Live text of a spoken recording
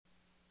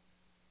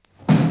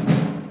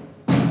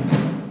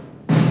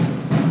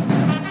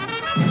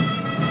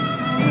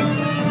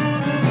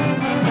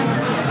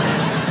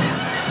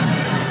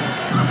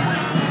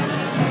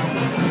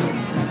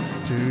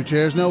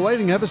Chairs No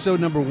Waiting,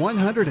 episode number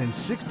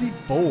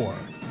 164.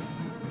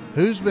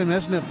 Who's been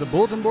messing up the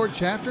Bulletin Board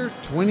Chapter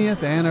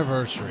 20th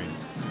anniversary?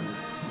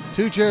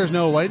 Two Chairs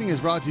No Waiting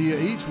is brought to you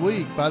each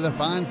week by the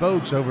fine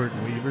folks over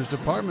at Weaver's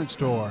Department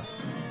Store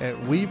at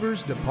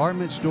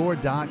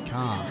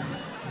weaversdepartmentstore.com.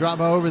 Drop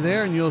by over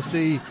there and you'll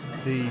see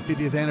the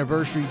 50th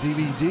anniversary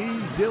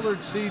DVD, Dillard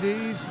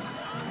CDs.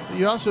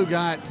 You also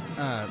got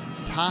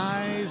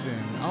ties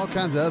and all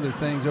kinds of other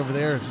things over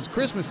there. It's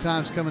Christmas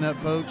time's coming up,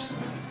 folks.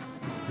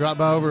 Drop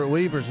by over at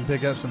Weaver's and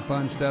pick up some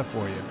fun stuff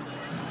for you.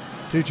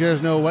 Two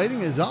Chairs No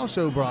Waiting is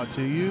also brought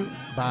to you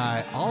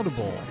by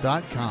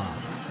audible.com.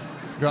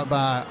 Drop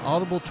by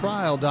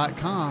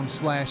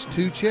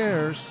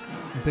audibletrial.com/2chairs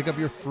and pick up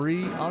your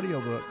free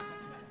audiobook.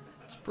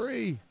 It's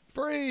free.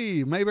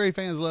 Free. Mayberry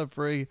fans love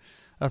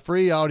a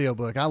free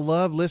audiobook. I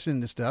love listening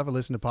to stuff. I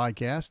listen to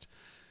podcasts.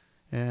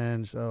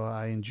 And so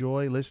I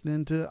enjoy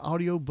listening to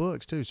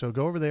audiobooks too. So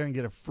go over there and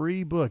get a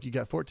free book. You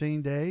got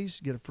 14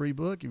 days, get a free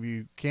book. If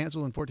you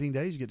cancel in 14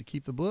 days, you get to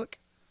keep the book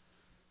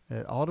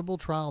at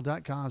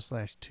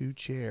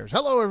audibletrial.com/2chairs.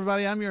 Hello,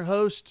 everybody. I'm your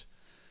host,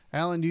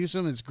 Allan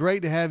Newsome. It's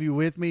great to have you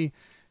with me.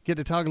 Get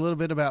to talk a little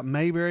bit about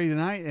Mayberry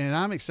tonight. And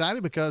I'm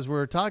excited because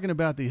we're talking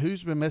about the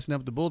Who's Been Messing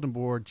Up the Bulletin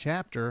Board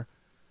chapter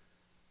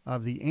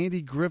of the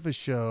Andy Griffith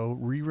Show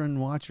Rerun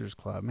Watchers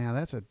Club. Man,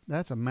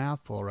 that's a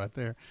mouthful right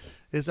there.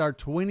 It's our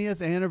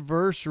 20th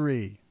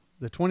anniversary.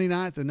 The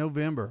 29th of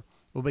November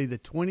will be the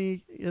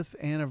 20th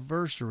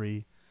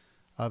anniversary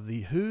of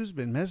the Who's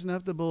Been Messing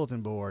Up the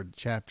Bulletin Board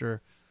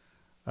chapter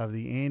of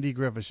the Andy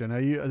Griffith Show. Now,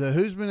 the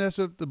Who's Been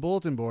Messing Up the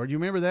Bulletin Board, you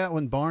remember that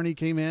when Barney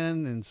came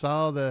in and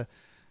saw that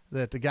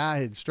the guy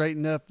had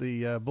straightened up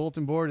the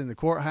bulletin board in the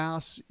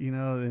courthouse, you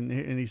know, and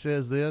he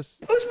says this.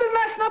 Who's been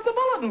messing up the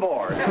bulletin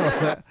board?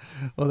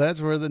 Well,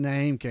 that's where the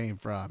name came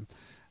from.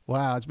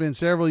 Wow, it's been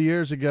several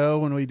years ago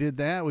when we did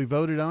that. We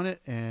voted on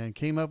it and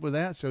came up with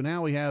that. So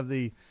now we have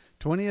the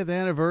 20th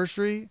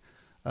anniversary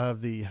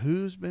of the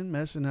Who's Been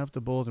Messing Up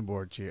the Bulletin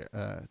Board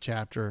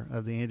chapter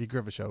of the Andy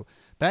Griffith Show.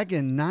 Back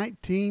in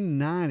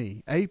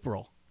 1990,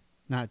 April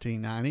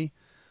 1990,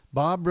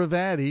 Bob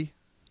Bravetti,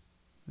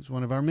 who's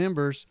one of our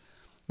members,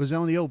 was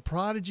on the old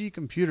Prodigy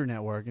computer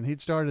network, and he'd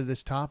started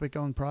this topic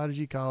on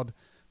Prodigy called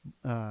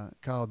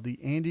the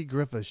Andy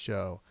Griffith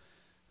Show.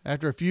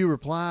 After a few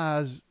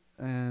replies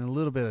and a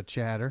little bit of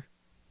chatter,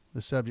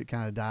 the subject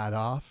kind of died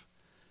off.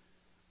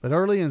 But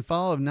early in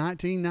fall of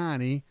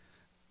 1990,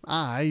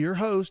 I, your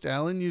host,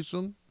 Allan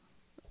Newsome,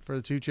 for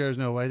the Two Chairs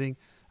No Waiting,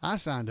 I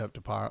signed up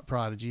to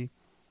Prodigy,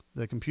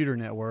 the computer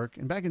network.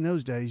 And back in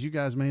those days, you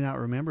guys may not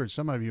remember, and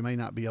some of you may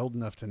not be old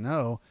enough to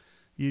know,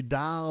 you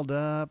dialed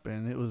up,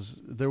 and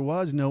there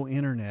was no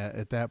internet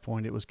at that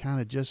point. It was kind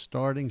of just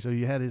starting, so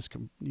you had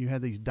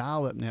these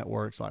dial-up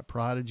networks like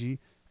Prodigy,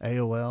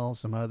 AOL,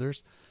 some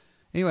others.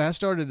 Anyway, I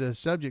started a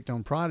subject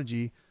on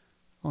Prodigy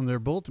on their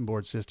bulletin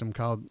board system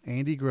called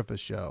Andy Griffith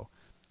Show.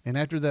 And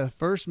after the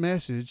first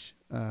message,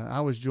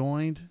 I was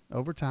joined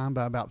over time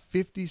by about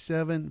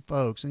 57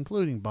 folks,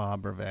 including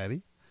Bob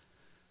Bravetti,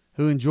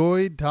 who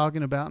enjoyed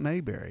talking about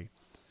Mayberry.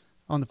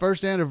 On the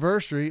first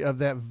anniversary of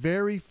that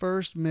very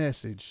first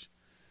message,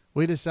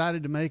 we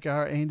decided to make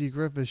our Andy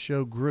Griffith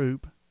Show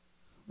group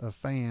of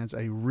fans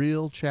a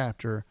real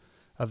chapter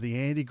of the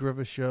Andy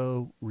Griffith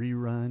Show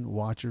Rerun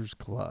Watchers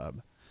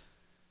Club.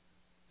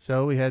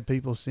 So we had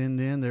people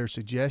send in their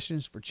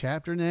suggestions for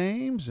chapter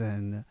names,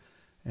 and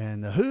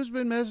the Who's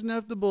Been Messing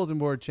Up the Bulletin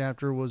Board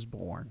chapter was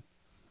born.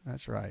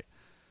 That's right.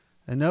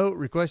 A note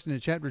requesting a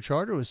chapter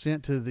charter was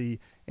sent to the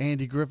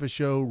Andy Griffith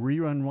Show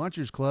Rerun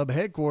Watchers Club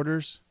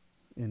headquarters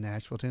in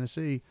Nashville,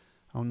 Tennessee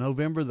on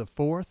November the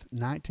 4th,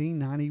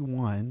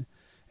 1991.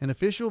 An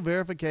official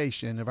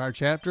verification of our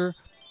chapter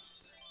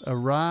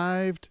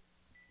arrived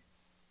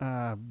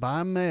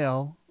by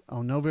mail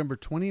on November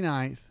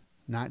 29th,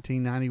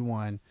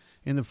 1991,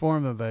 in the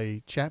form of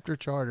a chapter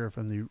charter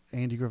from the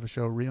Andy Griffith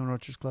Show Rerun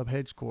Watchers Club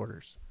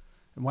headquarters.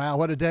 And wow,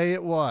 what a day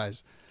it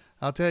was.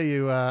 I'll tell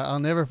you, I'll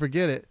never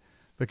forget it,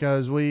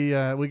 because we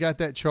got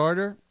that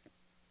charter,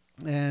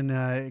 and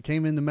it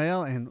came in the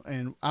mail,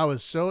 and I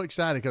was so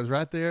excited because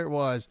right there it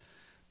was.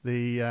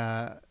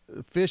 The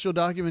official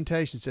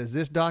documentation says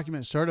this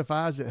document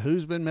certifies that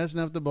Who's Been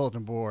Messing Up the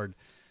Bulletin Board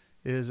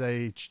is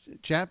a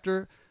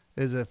chapter,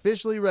 is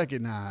officially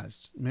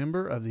recognized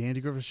member of the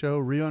Andy Griffith Show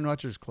Rerun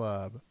Watchers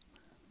Club,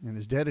 and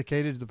is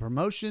dedicated to the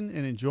promotion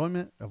and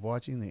enjoyment of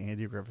watching the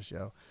Andy Griffith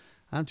Show.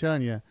 I'm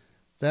telling you,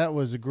 that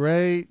was a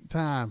great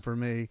time for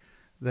me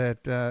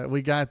that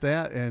we got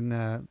that.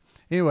 And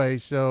anyway,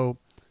 so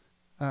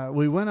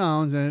we went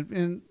on,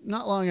 and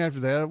not long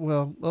after that,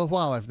 well, a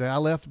while after that, I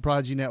left the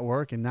Prodigy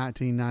Network in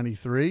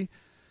 1993.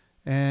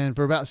 And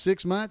for about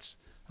 6 months,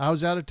 I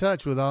was out of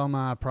touch with all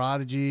my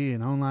Prodigy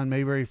and online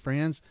Mayberry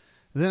friends.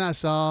 Then I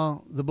saw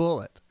the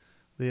Bullet,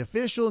 the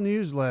official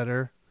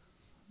newsletter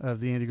of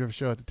the Andy Griffith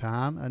Show at the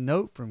time, a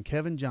note from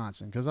Kevin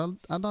Johnson, because I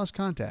lost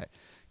contact.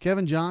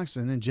 Kevin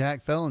Johnson and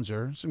Jack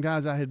Fellinger, some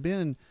guys I had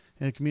been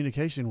in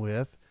communication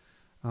with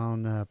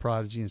on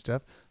Prodigy and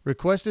stuff,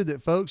 requested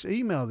that folks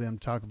email them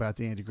to talk about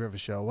the Andy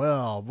Griffith Show.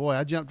 Well, boy,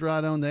 I jumped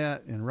right on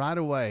that, and right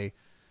away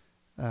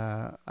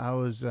I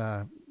was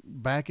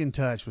back in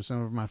touch with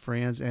some of my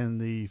friends and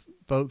the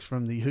folks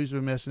from the Who's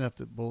Been Messing Up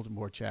the Bulletin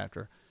Board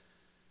chapter.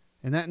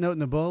 And that note in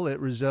the bullet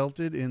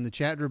resulted in the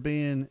chapter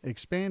being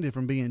expanded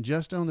from being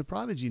just on the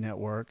Prodigy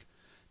network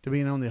to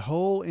being on the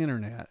whole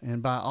internet.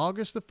 And by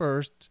August the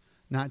 1st,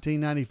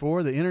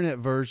 1994, the internet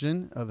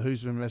version of the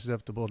Who's Been Messing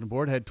Up the Bulletin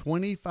Board had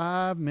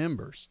 25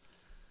 members.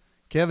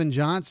 Kevin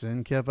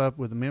Johnson kept up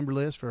with the member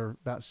list for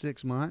about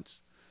 6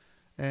 months.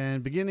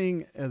 And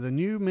beginning the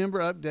new member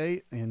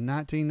update in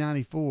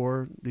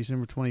 1994,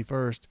 December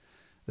 21st,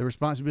 the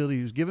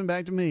responsibility was given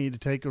back to me to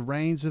take the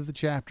reins of the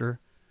chapter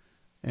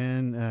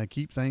and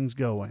keep things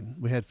going.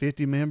 We had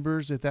 50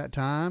 members at that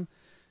time.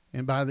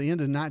 And by the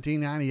end of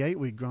 1998,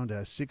 we'd grown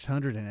to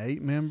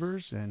 608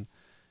 members. And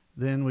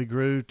then we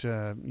grew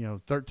to,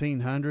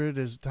 1,300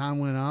 as time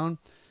went on.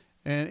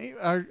 And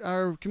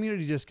our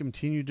community just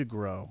continued to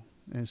grow.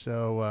 And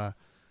so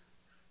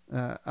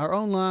our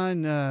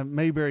online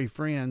Mayberry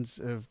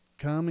friends have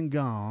come and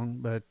gone,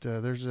 but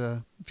there's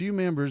a few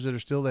members that are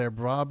still there.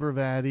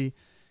 Bravetti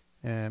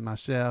and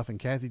myself and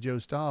Kathy Jo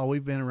Stahl,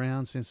 we've been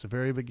around since the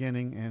very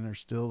beginning and are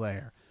still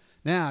there.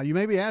 Now, you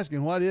may be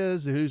asking, what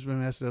is the Who's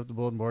Been Messing Up the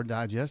Bulletin Board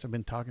Digest? I've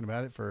been talking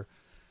about it for,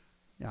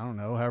 I don't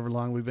know, however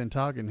long we've been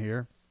talking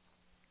here.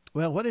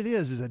 Well, what it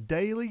is a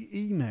daily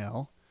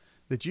email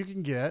that you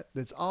can get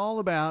that's all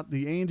about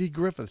the Andy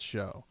Griffith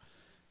Show.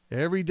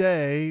 Every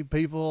day,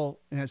 people,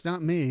 and it's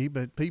not me,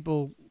 but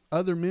people,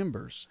 other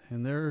members,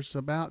 and there's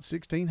about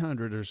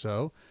 1,600 or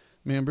so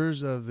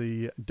members of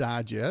the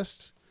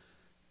digest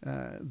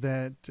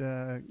that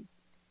are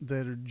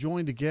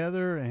joined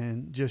together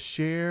and just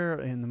share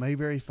in the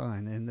Mayberry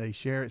fun. And they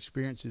share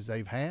experiences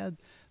they've had.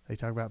 They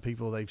talk about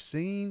people they've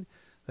seen.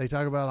 They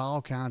talk about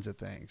all kinds of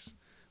things.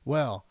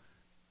 Well,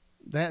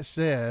 that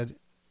said,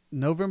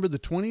 November the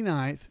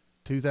 29th,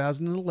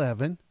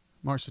 2011,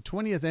 marks the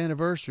 20th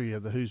anniversary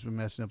of the Who's Been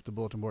Messing Up the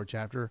Bulletin Board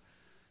chapter.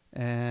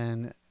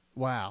 And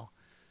wow,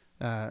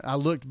 I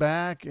looked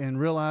back and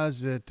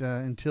realized that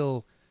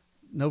until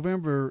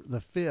November the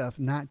 5th,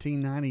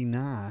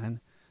 1999,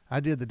 I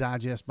did the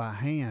digest by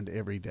hand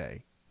every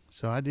day.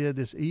 So I did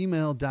this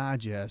email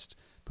digest,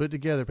 put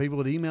together. People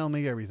would email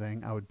me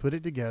everything. I would put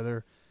it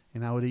together,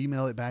 and I would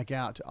email it back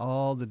out to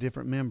all the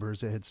different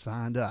members that had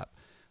signed up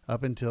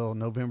until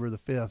November the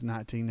 5th,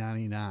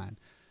 1999.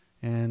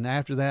 And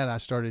after that, I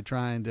started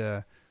trying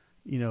to,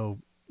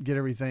 get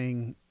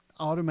everything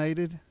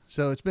automated.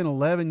 So it's been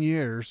 11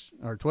 years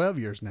or 12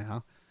 years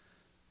now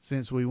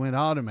since we went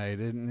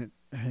automated.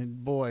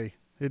 And boy,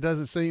 it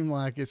doesn't seem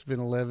like it's been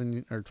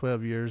 11 or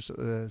 12 years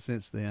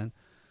since then.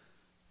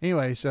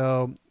 Anyway,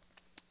 so,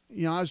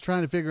 I was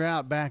trying to figure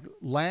out back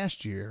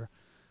last year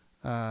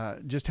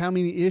just how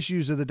many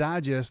issues of the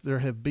digest there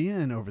have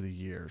been over the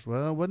years.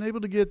 Well, I wasn't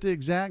able to get the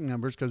exact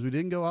numbers because we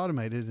didn't go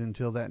automated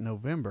until that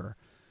November.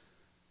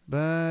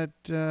 But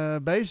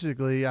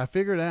basically, I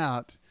figured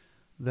out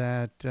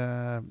that,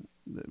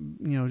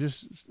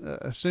 just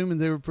assuming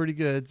they were pretty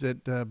good,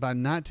 that by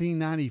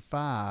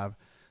 1995,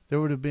 there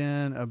would have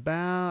been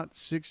about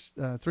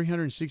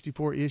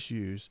 364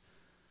 issues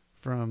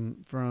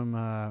from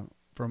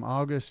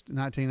August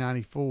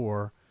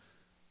 1994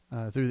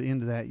 through the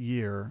end of that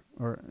year,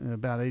 or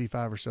about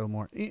 85 or so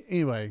more.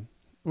 Anyway,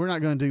 we're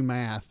not going to do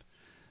math,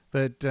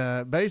 but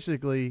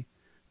basically,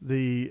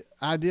 the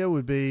idea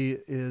would be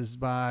is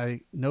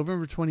by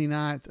November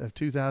 29th of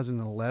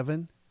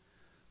 2011,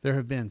 there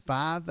have been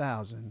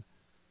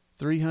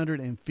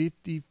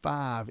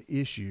 5,355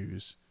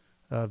 issues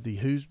of the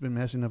Who's Been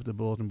Messing Up the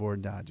Bulletin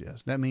Board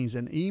Digest. That means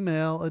an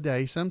email a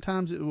day.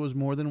 Sometimes it was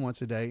more than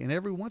once a day, and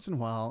every once in a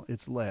while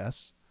it's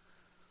less.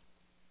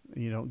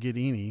 You don't get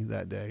any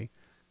that day.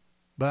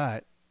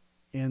 But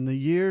in the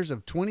years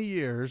of 20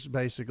 years,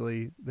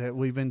 basically, that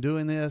we've been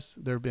doing this,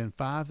 there have been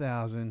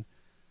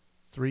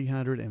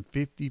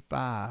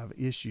 5,355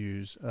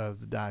 issues of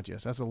the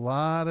digest. That's a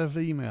lot of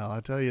email,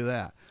 I'll tell you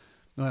that.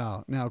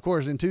 Well, now, of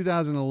course, in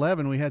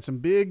 2011, we had some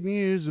big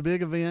news. The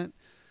big event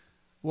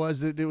was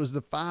that it was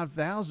the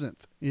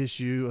 5,000th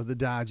issue of the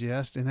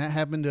digest, and that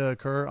happened to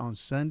occur on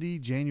Sunday,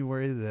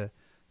 January the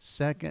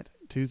 2nd,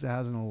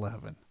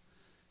 2011.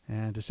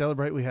 And to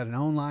celebrate, we had an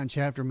online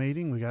chapter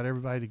meeting. We got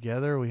everybody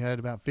together. We had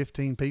about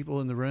 15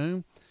 people in the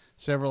room.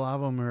 Several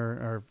of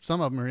them some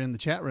of them are in the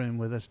chat room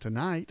with us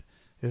tonight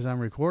as I'm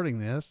recording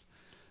this.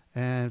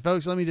 And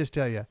folks, let me just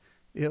tell you,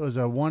 it was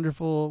a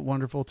wonderful,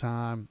 wonderful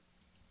time.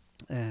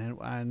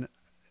 And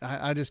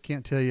I just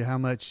can't tell you how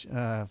much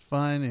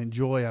fun and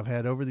joy I've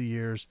had over the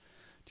years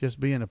just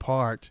being a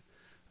part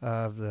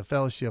of the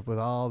fellowship with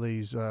all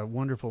these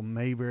wonderful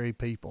Mayberry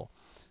people.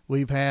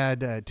 We've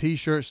had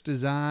T-shirts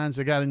designs.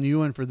 I got a new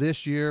one for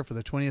this year for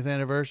the 20th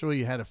anniversary.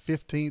 You had a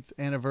 15th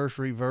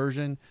anniversary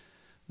version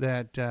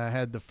that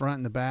had the front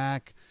and the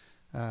back.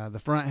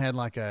 The front had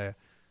like it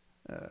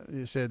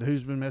said,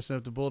 Who's Been Messing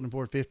Up the Bulletin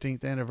Board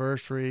 15th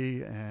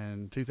anniversary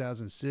and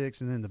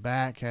 2006. And then the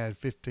back had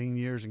 15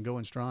 years and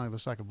going strong. It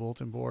looks like a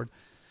bulletin board.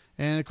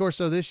 And of course,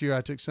 so this year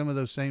I took some of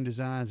those same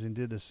designs and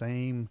did the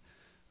same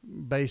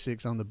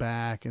basics on the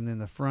back. And then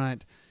the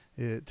front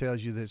it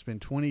tells you that it's been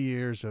 20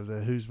 years of the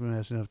Who's Been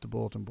Messing Up the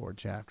Bulletin Board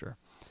chapter.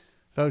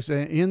 Folks,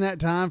 in that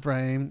time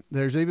frame,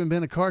 there's even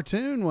been a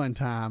cartoon one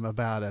time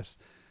about us.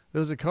 There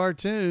was a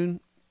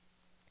cartoon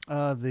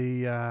by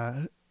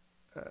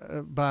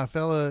a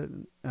fella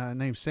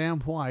named Sam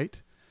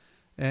White,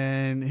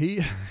 and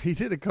he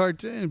did a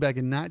cartoon back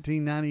in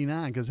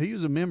 1999 because he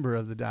was a member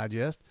of the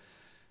Digest.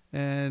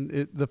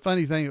 And the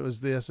funny thing, it was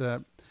this.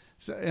 So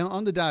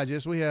on the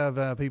Digest, we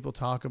have people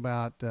talk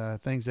about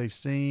things they've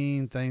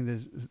seen,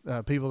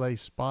 people they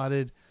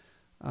spotted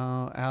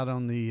out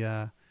on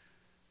the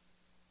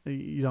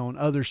on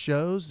other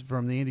shows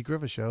from the Andy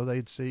Griffith Show.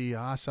 They'd see,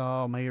 I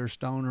saw Mayor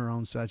Stoner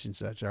on such and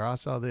such, or I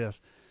saw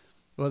this.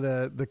 Well,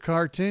 the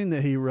cartoon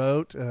that he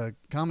wrote,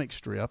 comic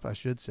strip, I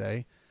should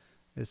say,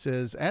 it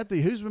says, at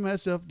the Who's Been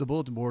Messing Up the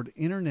Bulletin Board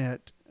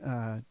internet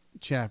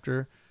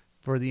chapter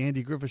for the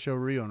Andy Griffith Show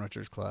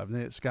Rerunners Club.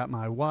 And it's got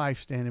my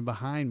wife standing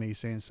behind me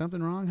saying,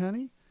 something wrong,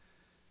 honey?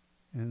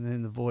 And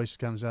then the voice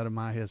comes out of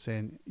my head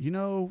saying, you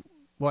know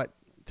what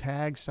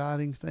tag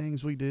sighting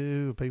things we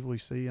do, people we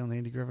see on the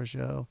Andy Griffith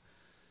Show?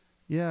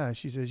 Yeah,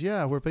 she says,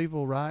 yeah, where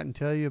people write and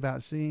tell you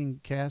about seeing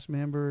cast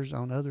members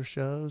on other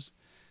shows.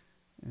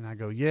 And I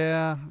go,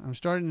 yeah, I'm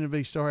starting to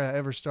be sorry I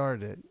ever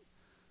started it.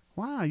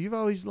 Wow, you've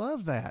always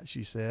loved that,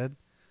 she said.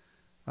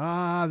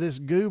 This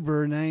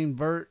goober named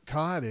Bert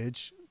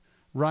Cottage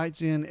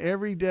writes in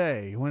every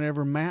day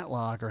whenever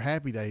Matlock or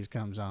Happy Days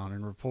comes on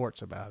and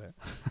reports about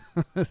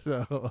it.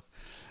 So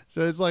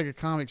it's like a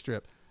comic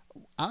strip.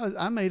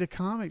 I made a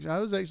comic. I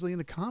was actually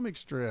in a comic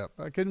strip.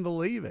 I couldn't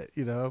believe it,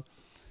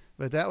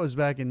 But that was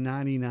back in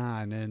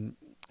 99.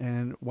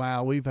 And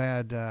wow, we've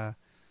had a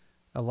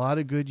lot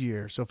of good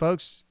years. So,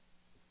 folks,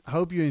 I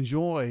hope you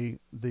enjoy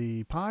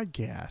the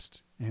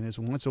podcast. And it's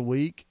once a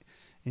week.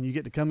 And you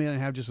get to come in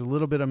and have just a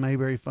little bit of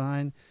Mayberry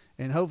fun.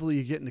 And hopefully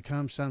you're getting to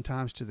come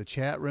sometimes to the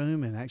chat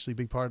room and actually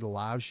be part of the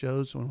live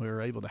shows when we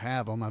were able to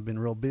have them. I've been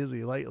real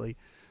busy lately,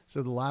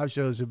 so the live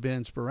shows have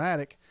been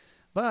sporadic.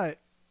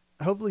 But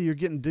hopefully you're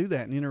getting to do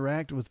that and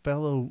interact with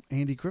fellow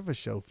Andy Griffith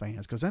Show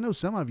fans, because I know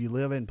some of you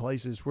live in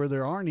places where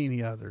there aren't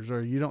any others,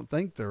 or you don't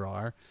think there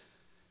are.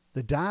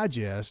 The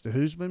Digest, the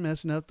Who's Been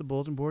Messing Up the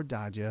Bulletin Board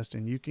Digest,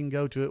 and you can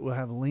go to it. We'll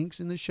have links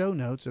in the show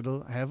notes.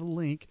 It'll have a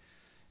link.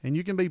 And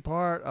you can be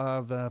part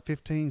of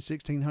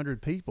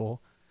 1,600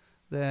 people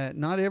that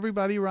not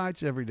everybody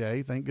writes every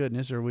day, thank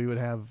goodness, or we would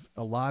have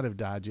a lot of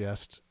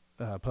digests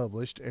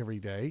published every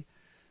day.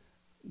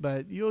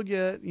 But you'll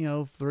get,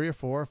 3 or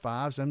 4 or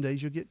 5. Some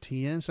days you'll get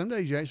 10. Some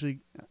days you actually,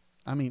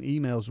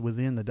 emails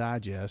within the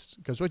digest,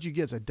 because what you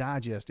get is a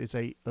digest. It's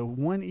a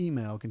one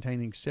email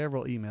containing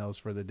several emails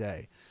for the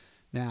day.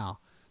 Now,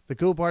 the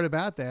cool part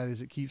about that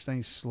is it keeps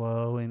things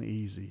slow and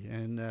easy.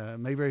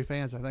 And Mayberry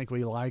fans, I think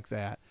we like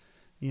that.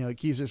 It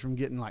keeps us from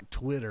getting like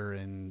Twitter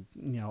and,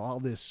 all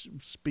this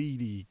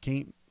speedy,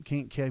 can't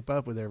keep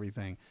up with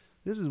everything.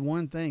 This is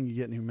one thing you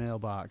get in your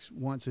mailbox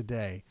once a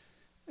day.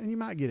 And you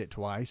might get it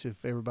twice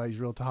if everybody's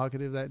real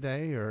talkative that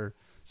day or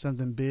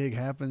something big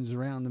happens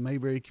around the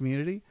Mayberry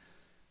community.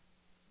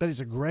 But it's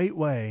a great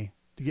way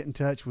to get in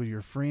touch with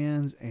your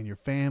friends and your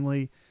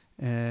family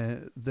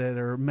that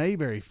are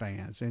Mayberry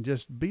fans, and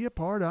just be a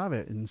part of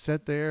it and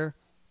sit there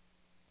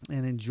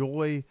and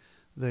enjoy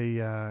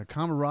the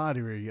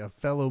camaraderie of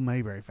fellow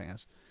Mayberry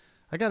fans.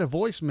 I got a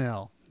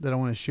voicemail that I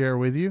want to share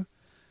with you.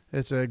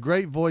 It's a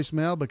great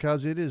voicemail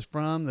because it is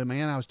from the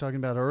man I was talking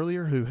about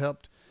earlier who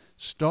helped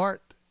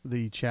start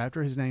the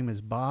chapter. His name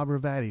is Bob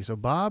Bravetti. So,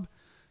 Bob,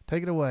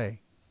 take it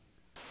away.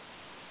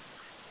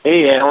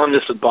 Hey, Allan,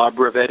 this is Bob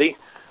Bravetti.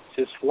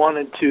 Just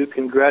wanted to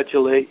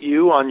congratulate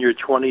you on your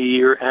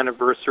 20-year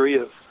anniversary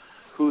of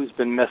Who's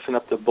Been Messing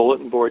Up the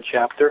Bulletin Board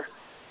chapter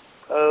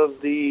of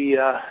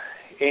the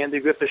Andy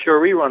Griffith Show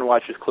Rerun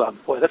Watchers Club.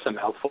 Boy, that's a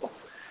mouthful.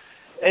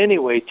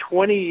 Anyway,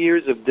 20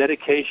 years of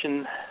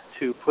dedication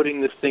to putting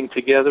this thing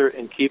together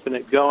and keeping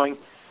it going.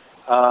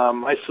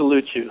 I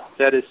salute you.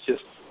 That is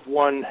just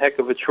one heck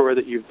of a chore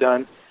that you've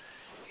done.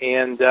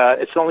 And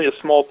it's only a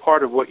small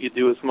part of what you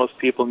do, as most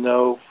people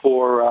know,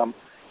 for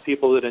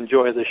people that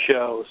enjoy the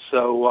show.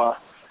 So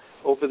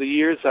over the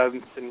years, I've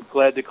been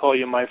glad to call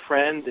you my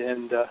friend,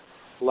 and a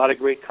lot of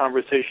great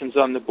conversations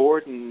on the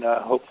board, and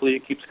hopefully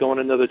it keeps going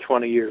another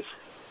 20 years.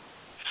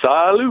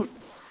 Salute!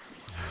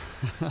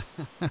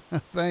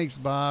 Thanks,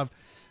 Bob.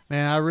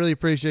 Man, I really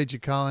appreciate you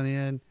calling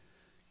in,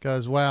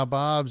 because, wow,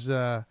 Bob's,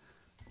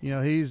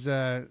 he's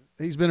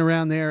been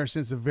around there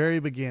since the very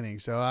beginning.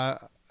 So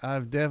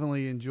I've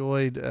definitely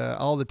enjoyed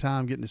all the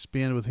time getting to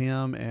spend with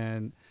him.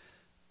 And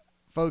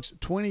folks,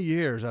 20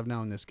 years I've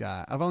known this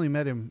guy. I've only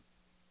met him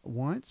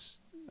once.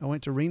 I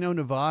went to Reno,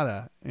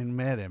 Nevada and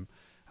met him.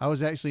 I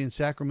was actually in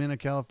Sacramento,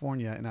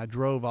 California, and I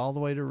drove all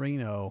the way to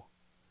Reno,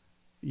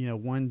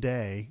 one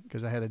day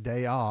because I had a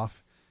day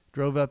off.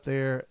 Drove up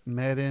there,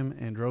 met him,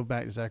 and drove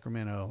back to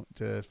Sacramento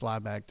to fly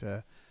back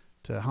to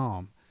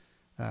home.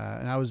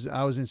 And I was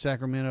in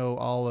Sacramento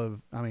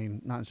not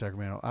in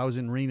Sacramento. I was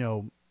in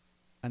Reno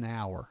an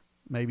hour,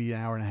 maybe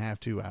an hour and a half,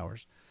 2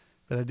 hours.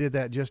 But I did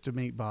that just to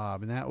meet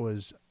Bob, and that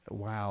was,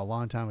 wow, a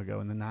long time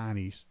ago in the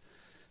 90s.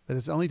 but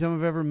it's the only time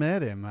I've ever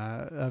met him.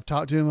 I've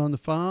talked to him on the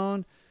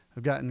phone.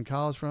 I've gotten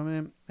calls from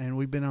him, and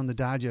we've been on the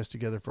digest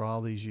together for all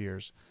these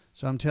years.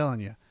 So I'm telling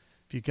you,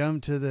 if you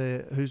come to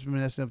the Who's Been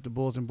Messing Up the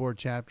Bulletin Board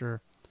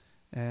chapter,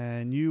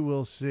 and you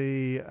will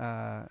see,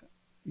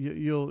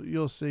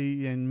 you'll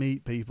see and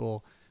meet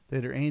people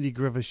that are Andy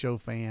Griffith Show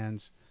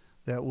fans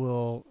that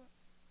will,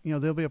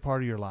 they'll be a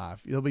part of your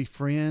life. You'll be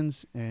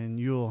friends, and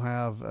you'll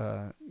have,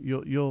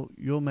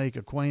 you'll make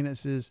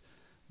acquaintances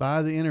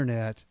by the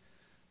internet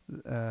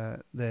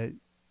that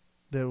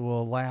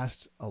will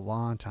last a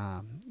long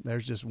time.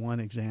 There's just one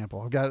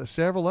example. I've got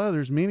several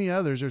others, many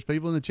others. There's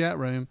people in the chat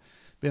room,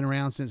 been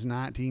around since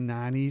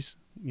 1990s,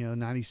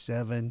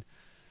 97,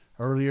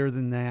 earlier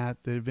than that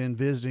have been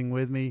visiting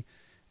with me,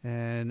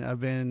 and I've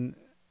been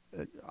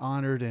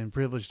honored and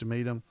privileged to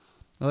meet them.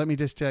 Well, let me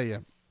just tell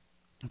you,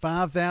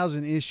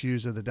 5,000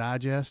 issues of the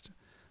digest.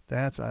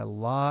 That's a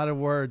lot of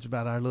words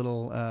about our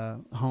little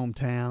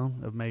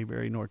hometown of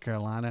Mayberry, North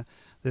Carolina,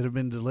 that have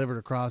been delivered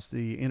across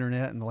the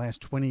internet in the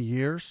last 20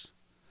 years.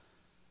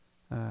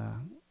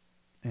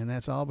 And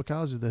that's all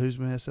because of the Who's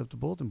Been Messing Up the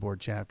Bulletin Board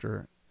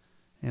chapter.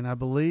 And I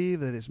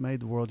believe that it's made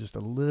the world just a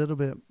little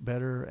bit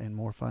better and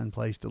more fun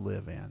place to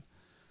live in.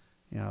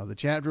 The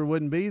chapter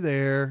wouldn't be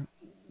there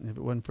if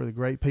it wasn't for the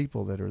great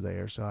people that are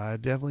there. So I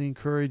definitely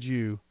encourage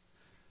you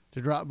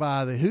to drop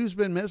by the Who's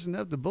Been Messing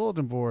Up the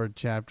Bulletin Board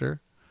chapter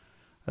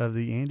of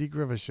the Andy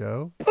Griffith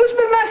Show. Who's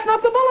been messing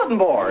up the bulletin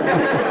board?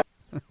 I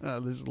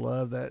just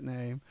love that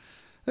name.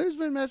 Who's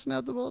been messing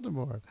up the bulletin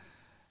board?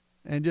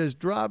 And just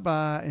drop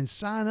by and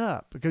sign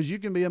up, because you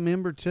can be a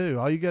member too.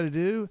 All you got to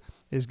do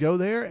is go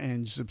there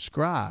and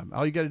subscribe.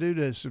 All you got to do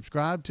to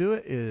subscribe to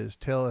it is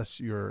tell us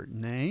your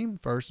name,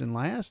 first and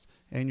last,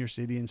 and your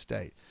city and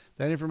state.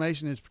 That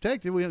information is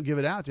protected. We don't give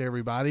it out to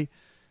everybody,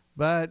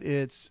 but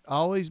it's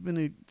always been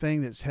a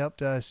thing that's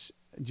helped us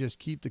just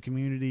keep the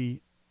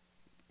community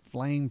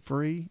flame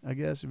free, I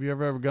guess. Have you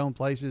ever gone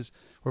places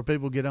where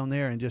people get on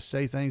there and just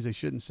say things they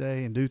shouldn't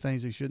say and do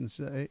things they shouldn't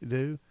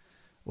do?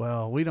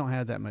 Well, we don't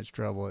have that much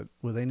trouble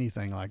with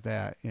anything like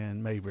that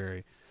in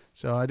Mayberry.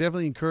 So I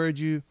definitely encourage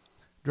you,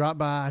 drop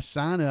by,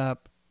 sign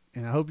up,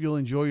 and I hope you'll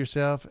enjoy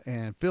yourself,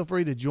 and feel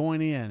free to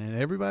join in.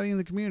 And everybody in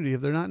the community,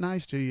 if they're not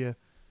nice to you,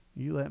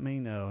 you let me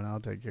know and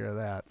I'll take care of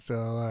that.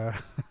 So,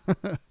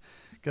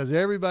 because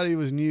everybody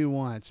was new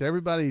once.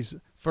 Everybody's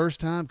first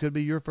time could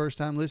be your first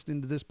time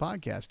listening to this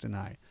podcast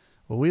tonight.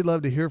 Well, we'd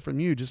love to hear from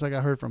you, just like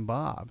I heard from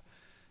Bob.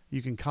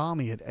 You can call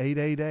me at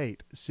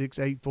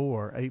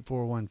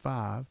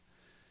 888-684-8415.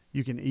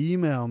 You can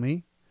email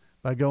me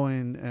by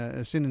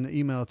sending an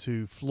email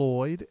to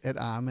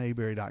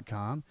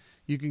floyd@imayberry.com.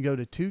 You can go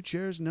to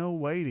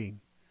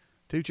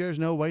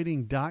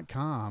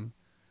twocairsnowaiting.com,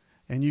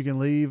 and you can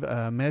leave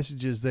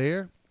messages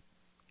there.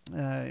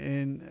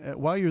 And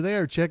while you're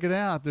there, check it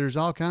out. There's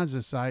all kinds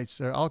of sites.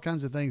 There are all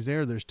kinds of things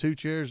there. There's 2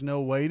 Chairs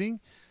No Waiting.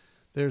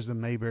 There's the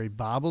Mayberry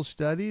Bible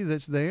Study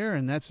that's there,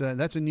 and that's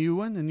a new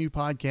one, a new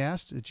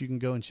podcast that you can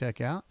go and check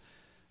out.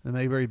 The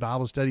Mayberry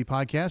Bible Study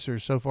podcast.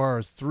 There's so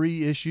far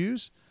 3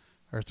 issues,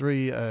 or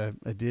 3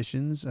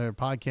 editions or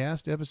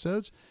podcast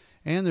episodes.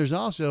 And there's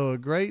also a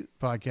great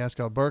podcast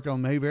called Burke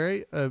on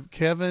Mayberry.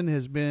 Kevin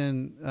has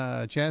been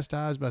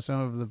chastised by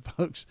some of the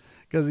folks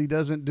because he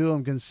doesn't do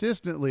them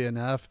consistently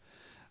enough.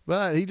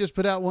 But he just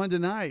put out one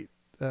tonight,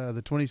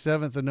 the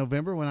 27th of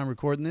November when I'm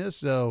recording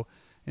this. And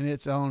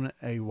it's on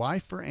A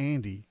Wife for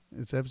Andy.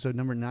 It's episode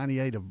number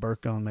 98 of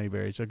Burke on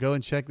Mayberry. So go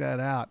and check that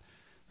out.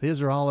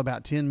 These are all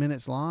about 10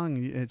 minutes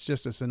long. It's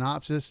just a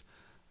synopsis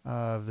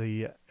of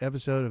the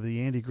episode of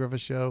the Andy Griffith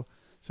Show.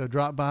 So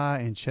drop by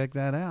and check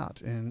that out.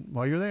 And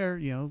while you're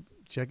there,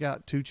 check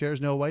out 2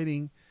 Chairs No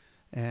Waiting,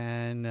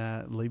 and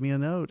leave me a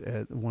note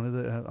at one of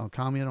the, I'll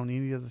comment on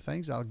any of the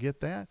things. I'll get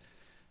that.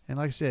 And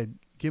like I said,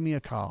 give me a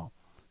call.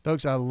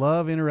 Folks, I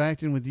love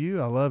interacting with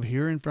you. I love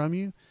hearing from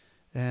you.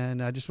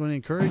 And I just want to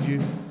encourage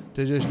you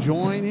to just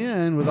join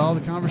in with all the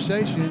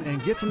conversation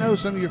and get to know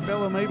some of your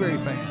fellow Mayberry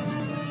fans.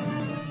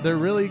 They're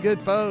really good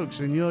folks,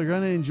 and you're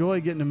going to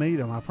enjoy getting to meet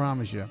them, I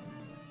promise you.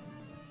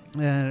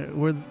 And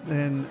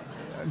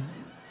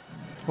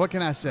what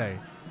can I say?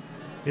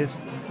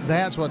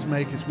 That's what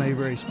makes us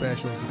Mayberry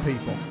special, is the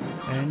people.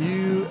 And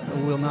you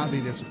will not be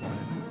disappointed.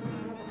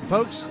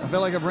 Folks, I feel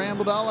like I've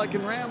rambled all I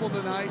can ramble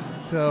tonight.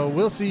 So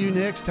we'll see you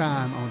next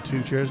time on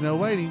 2 Chairs No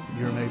Waiting,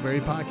 your Mayberry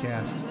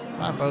podcast.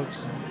 Bye,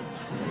 folks.